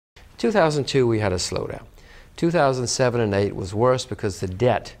2002, we had a slowdown. 2007 and 8 was worse because the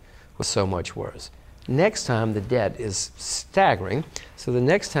debt was so much worse. Next time, the debt is staggering, so the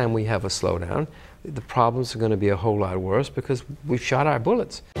next time we have a slowdown, the problems are going to be a whole lot worse because we've shot our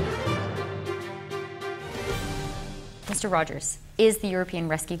bullets. Mr. Rogers, is the European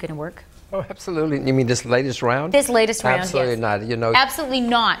rescue going to work? Oh, absolutely. You mean this latest round? This latest round, absolutely yes. not. You know, absolutely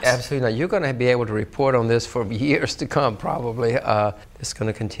not. Absolutely not. You're going to be able to report on this for years to come, probably. It's going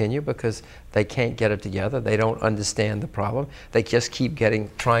to continue because they can't get it together. They don't understand the problem. They just keep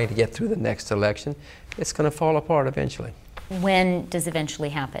trying to get through the next election. It's going to fall apart eventually. When does eventually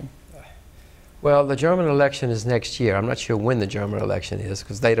happen? Well, the German election is next year. I'm not sure when the German election is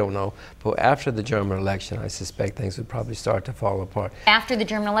because they don't know. But after the German election, I suspect things would probably start to fall apart. After the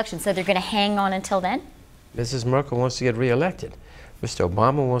German election, so they're going to hang on until then? Mrs. Merkel wants to get reelected. Mr.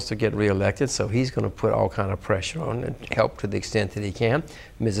 Obama wants to get reelected, so he's going to put all kind of pressure on and help to the extent that he can.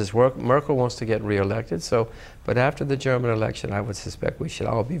 Mrs. Merkel wants to get reelected, but after the German election, I would suspect we should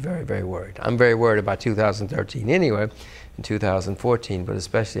all be very, very worried. I'm very worried about 2013 anyway, and 2014, but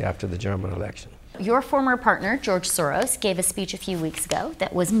especially after the German election. Your former partner, George Soros, gave a speech a few weeks ago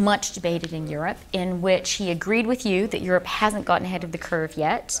that was much debated in Europe, in which he agreed with you that Europe hasn't gotten ahead of the curve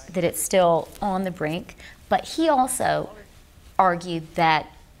yet, that it's still on the brink, but he also argued that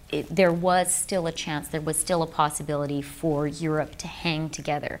there was still a chance, there was still a possibility for Europe to hang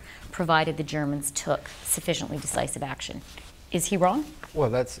together, provided the Germans took sufficiently decisive action. Is he wrong?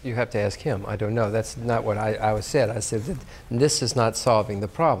 Well, you have to ask him. I don't know. That's not what I said. I said that this is not solving the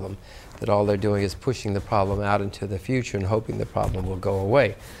problem, that all they're doing is pushing the problem out into the future and hoping the problem will go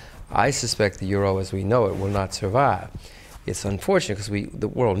away. I suspect the euro as we know it will not survive. It's unfortunate because the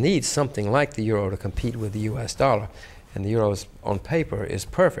world needs something like the euro to compete with the US dollar, and the euro on paper is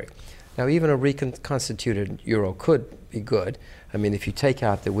perfect. Now, even a reconstituted euro could be good. I mean, if you take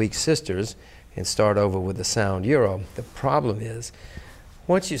out the weak sisters and start over with a sound euro, the problem is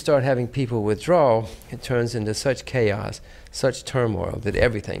once you start having people withdraw, it turns into such chaos, such turmoil, that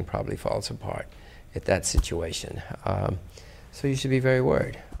everything probably falls apart at that situation. So you should be very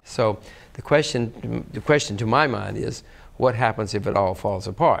worried. So the question to my mind is, what happens if it all falls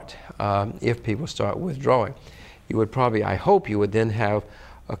apart? If people start withdrawing, you would probably, I hope you would then have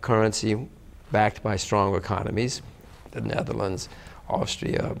a currency backed by strong economies, the Netherlands,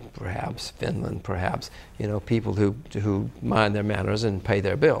 Austria, perhaps, Finland, perhaps, you know, people who mind their manners and pay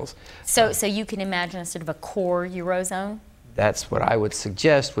their bills. So you can imagine a sort of a core Eurozone? That's what I would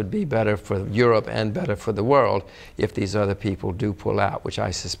suggest would be better for Europe and better for the world if these other people do pull out, which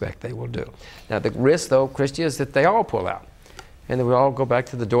I suspect they will do. Now, the risk, though, Christy, is that they all pull out. And then we all go back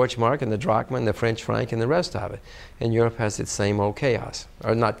to the Deutschmark and the Drachma and the French franc and the rest of it. And Europe has its same old chaos,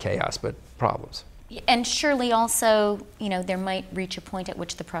 or not chaos, but problems. And surely also, you know, there might reach a point at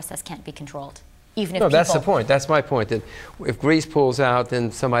which the process can't be controlled. Even if no, that's the point. That's my point. That if Greece pulls out, then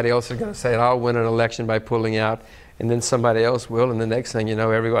somebody else is going to say, I'll win an election by pulling out, and then somebody else will, and the next thing you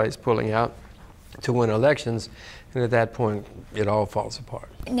know, everybody's pulling out to win elections, and at that point, it all falls apart.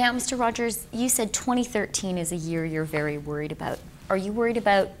 Now, Mr. Rogers, you said 2013 is a year you're very worried about. Are you worried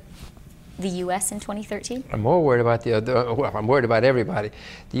about the U.S. in 2013? I'm more worried about well, I'm worried about everybody.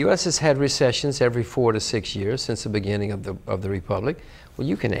 The U.S. has had recessions every 4 to 6 years since the beginning of the Republic. Well,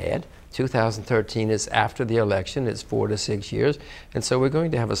 you can add. 2013 is after the election. It's 4 to 6 years. And so we're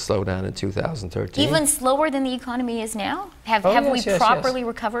going to have a slowdown in 2013. Even slower than the economy is now? Have we properly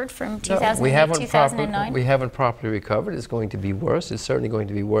recovered from 2008, 2009? We haven't properly recovered. It's going to be worse. It's certainly going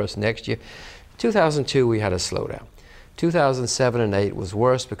to be worse next year. 2002, we had a slowdown. 2007 and 8 was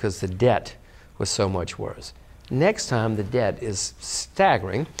worse because the debt was so much worse. Next time, the debt is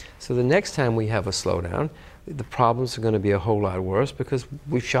staggering. So the next time we have a slowdown, the problems are going to be a whole lot worse because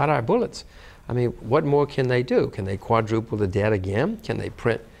we've shot our bullets. I mean, what more can they do? Can they quadruple the debt again? Can they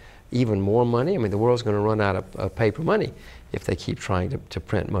print even more money? I mean, the world's going to run out of paper money if they keep trying to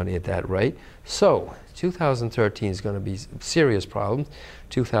print money at that rate. So 2013 is going to be serious problems,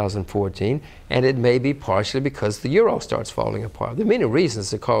 2014, and it may be partially because the euro starts falling apart. There are many reasons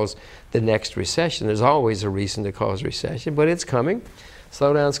to cause the next recession. There's always a reason to cause recession, but it's coming.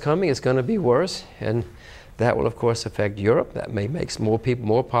 Slowdown's coming. It's going to be worse, and that will, of course, affect Europe. That may make more people,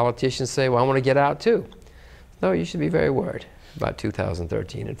 more politicians say, well, I want to get out too. No, you should be very worried about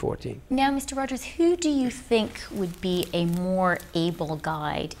 2013 and 14. Now, Mr. Rogers, who do you think would be a more able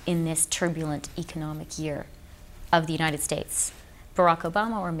guide in this turbulent economic year of the United States? Barack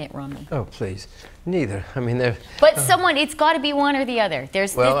Obama or Mitt Romney? Oh, please, neither. I mean, they're. But someone, it's got to be one or the other.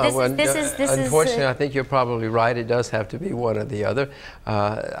 There's Unfortunately, I think you're probably right. It does have to be one or the other.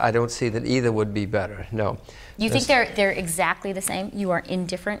 I don't see that either would be better. No. You think they're exactly the same? You are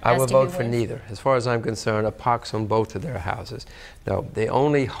indifferent? I would vote for neither. As far as I'm concerned, a pox on both of their houses. No, the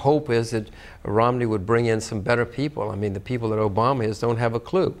only hope is that Romney would bring in some better people. I mean, the people that Obama is don't have a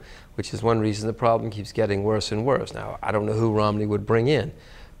clue, which is one reason the problem keeps getting worse and worse. Now, I don't know who Romney would bring in,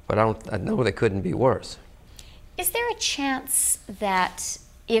 but I know they couldn't be worse. Is there a chance that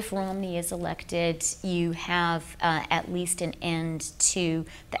if Romney is elected, you have at least an end to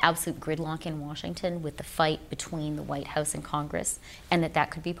the absolute gridlock in Washington with the fight between the White House and Congress, and that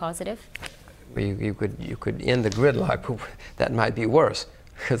could be positive? You could end the gridlock, but that might be worse,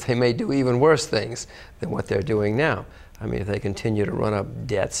 because they may do even worse things than what they're doing now. I mean, if they continue to run up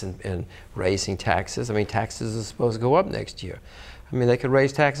debts and raising taxes, I mean, taxes are supposed to go up next year. I mean, they could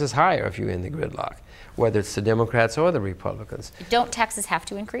raise taxes higher if you end the gridlock, whether it's the Democrats or the Republicans. Don't taxes have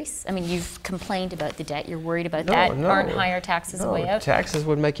to increase? I mean, you've complained about the debt. You're worried about that. Aren't higher taxes a way out? Taxes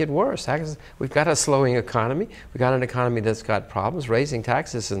would make it worse. We've got a slowing economy. We've got an economy that's got problems. Raising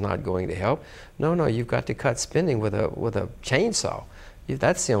taxes is not going to help. No, you've got to cut spending with a chainsaw.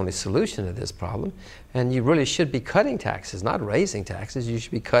 That's the only solution to this problem. And you really should be cutting taxes, not raising taxes. You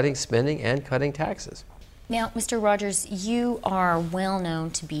should be cutting spending and cutting taxes. Now, Mr. Rogers, you are well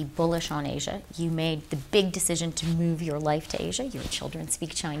known to be bullish on Asia. You made the big decision to move your life to Asia. Your children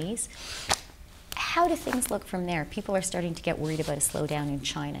speak Chinese. How do things look from there? People are starting to get worried about a slowdown in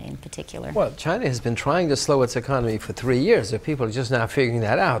China in particular. Well, China has been trying to slow its economy for 3 years. The people are just now figuring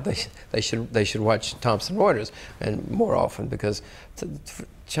that out. They should watch Thomson Reuters and more often, because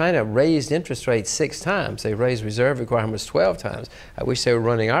China raised interest rates 6 times. They raised reserve requirements 12 times. I wish they were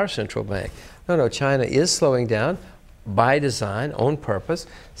running our central bank. No, China is slowing down by design, on purpose.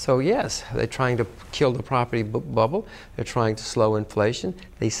 So yes, they're trying to kill the property bubble. They're trying to slow inflation.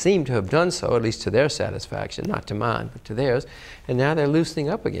 They seem to have done so, at least to their satisfaction, not to mine, but to theirs. And now they're loosening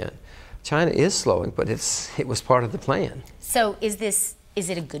up again. China is slowing, but it was part of the plan. So is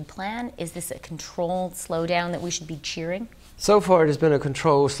it a good plan? Is this a controlled slowdown that we should be cheering? So far, it has been a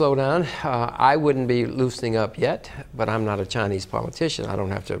controlled slowdown. I wouldn't be loosening up yet, but I'm not a Chinese politician. I don't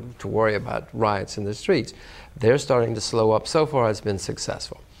have to worry about riots in the streets. They're starting to slow up. So far, it's been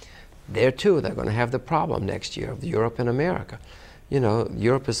successful. There, too, they're going to have the problem next year of Europe and America. You know,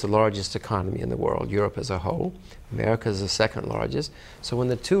 Europe is the largest economy in the world, Europe as a whole. America is the second largest. So when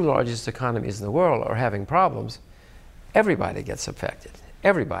the 2 largest economies in the world are having problems, everybody gets affected.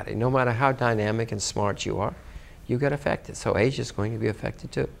 Everybody, no matter how dynamic and smart you are, you get affected. So Asia is going to be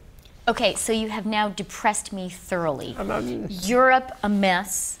affected too. Okay, so you have now depressed me thoroughly. Europe, a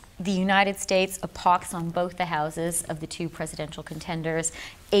mess. The United States, a pox on both the houses of the 2 presidential contenders.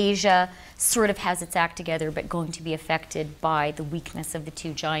 Asia sort of has its act together, but going to be affected by the weakness of the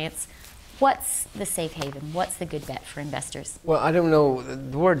 2 giants. What's the safe haven? What's the good bet for investors? Well, I don't know.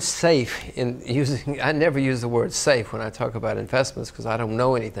 The word safe, I never use the word safe when I talk about investments, because I don't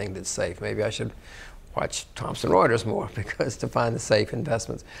know anything that's safe. Maybe I should watch Thomson Reuters more because to find the safe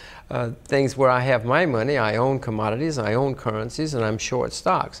investments. Things where I have my money, I own commodities, I own currencies, and I'm short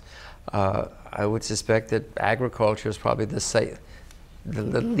stocks. I would suspect that agriculture is probably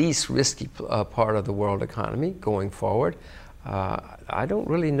the least risky part of the world economy going forward. I don't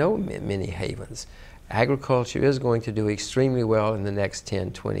really know many havens. Agriculture is going to do extremely well in the next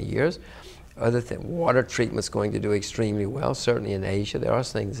 10, 20 years. Water treatment's going to do extremely well. Certainly in Asia, there are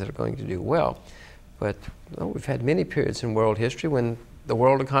things that are going to do well. But we've had many periods in world history when the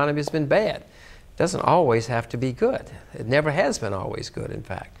world economy has been bad. It doesn't always have to be good. It never has been always good, in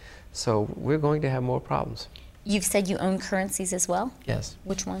fact. So we're going to have more problems. You've said you own currencies as well? Yes.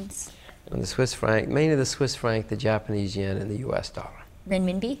 Which ones? And the Swiss franc, mainly the Swiss franc, the Japanese yen, and the US dollar.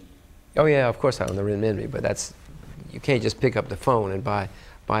 Renminbi? Oh yeah, of course I own the renminbi, but you can't just pick up the phone and buy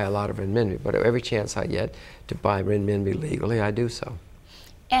a lot of renminbi. But every chance I get to buy renminbi legally, I do so.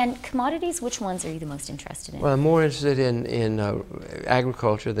 And commodities, which ones are you the most interested in? Well, I'm more interested in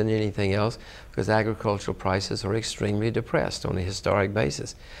agriculture than anything else, because agricultural prices are extremely depressed on a historic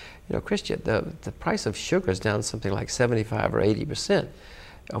basis. You know, Christian, the price of sugar is down something like 75 or 80%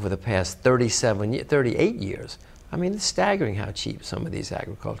 over the past 38 years. I mean, it's staggering how cheap some of these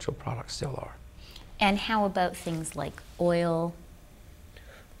agricultural products still are. And how about things like oil?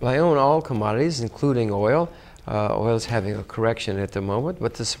 Well, I own all commodities, including oil. Oil is having a correction at the moment,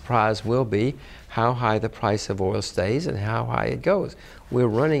 but the surprise will be how high the price of oil stays and how high it goes. We're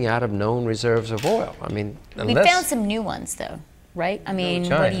running out of known reserves of oil. I mean, We found some new ones, though. right? I mean,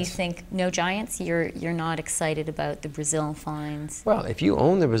 No what do you giants. think? No giants? You're not excited about the Brazil finds? Well, if you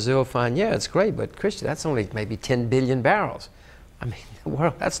own the Brazil find, yeah, it's great, but Christian, that's only maybe 10 billion barrels. I mean,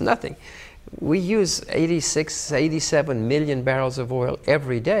 well, that's nothing. We use 86, 87 million barrels of oil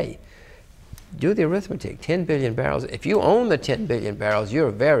every day. Do the arithmetic, 10 billion barrels. If you own the 10 billion barrels,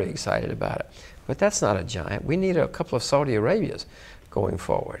 you're very excited about it. But that's not a giant. We need a couple of Saudi Arabias going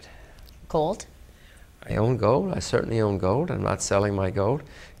forward. Gold? I own gold. I certainly own gold. I'm not selling my gold.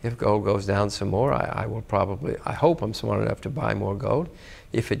 If gold goes down some more, I will probably, I hope I'm smart enough to buy more gold.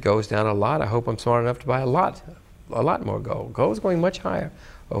 If it goes down a lot, I hope I'm smart enough to buy a lot more gold. Gold's going much higher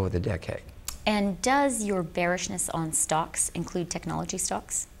over the decade. And does your bearishness on stocks include technology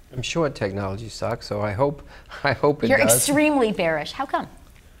stocks? I'm short technology stocks, so I hope it You're does. extremely bearish. How come?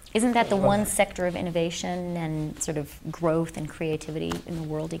 Isn't that the one sector of innovation and sort of growth and creativity in the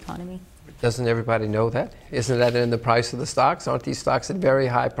world economy? Doesn't everybody know that? Isn't that in the price of the stocks? Aren't these stocks at very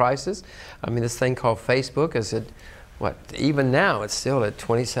high prices? I mean, this thing called Facebook is at, what, even now it's still at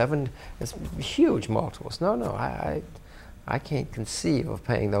 27, it's huge multiples. No, I can't conceive of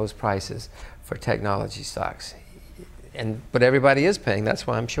paying those prices for technology stocks. But everybody is paying, that's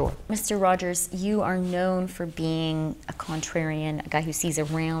why I'm short. Mr. Rogers, you are known for being a contrarian, a guy who sees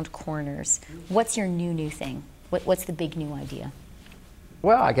around corners. What's your new thing? What's the big new idea?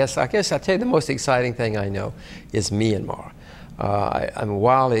 Well, I guess I'll tell you the most exciting thing I know is Myanmar. I'm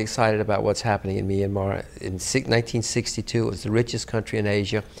wildly excited about what's happening in Myanmar. In 1962, it was the richest country in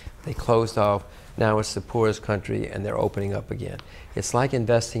Asia. They closed off. Now it's the poorest country, and they're opening up again. It's like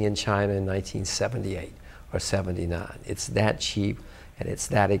investing in China in 1978 or 79. It's that cheap, and it's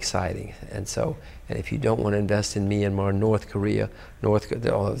that exciting. And if you don't want to invest in Myanmar, North Korea,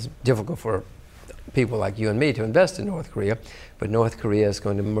 it's difficult for people like you and me to invest in North Korea, but North Korea is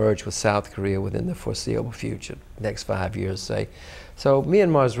going to merge with South Korea within the foreseeable future, next 5 years, say. So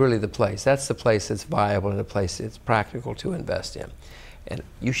Myanmar is really the place. That's the place that's viable and the place that's practical to invest in. And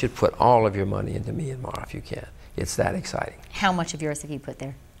you should put all of your money into Myanmar if you can. It's that exciting. How much of yours have you put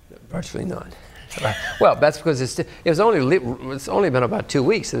there? Virtually none. Well, that's because it's only been about 2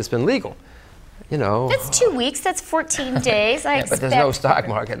 weeks that it's been legal. You know, that's 2 weeks. That's 14 days. I expect. But there's no stock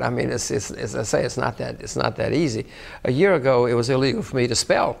market. I mean, as I say, it's not that easy. A year ago, it was illegal for me to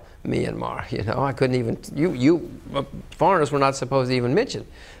spell Myanmar. You know, I couldn't even. Foreigners were not supposed to even mention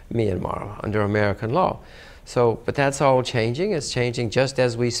Myanmar under American law. So, but that's all changing. It's changing just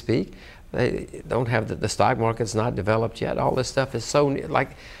as we speak. They don't have the stock market's not developed yet. All this stuff is so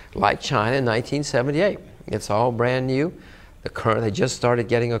like China in 1978. It's all brand new. They just started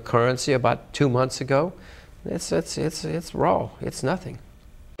getting a currency about 2 months ago. It's raw. It's nothing.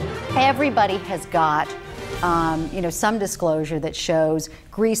 Everybody has got, some disclosure that shows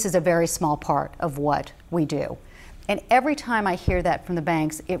Greece is a very small part of what we do. And every time I hear that from the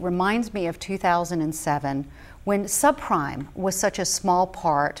banks, it reminds me of 2007, when subprime was such a small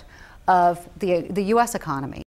part of the U.S. economy.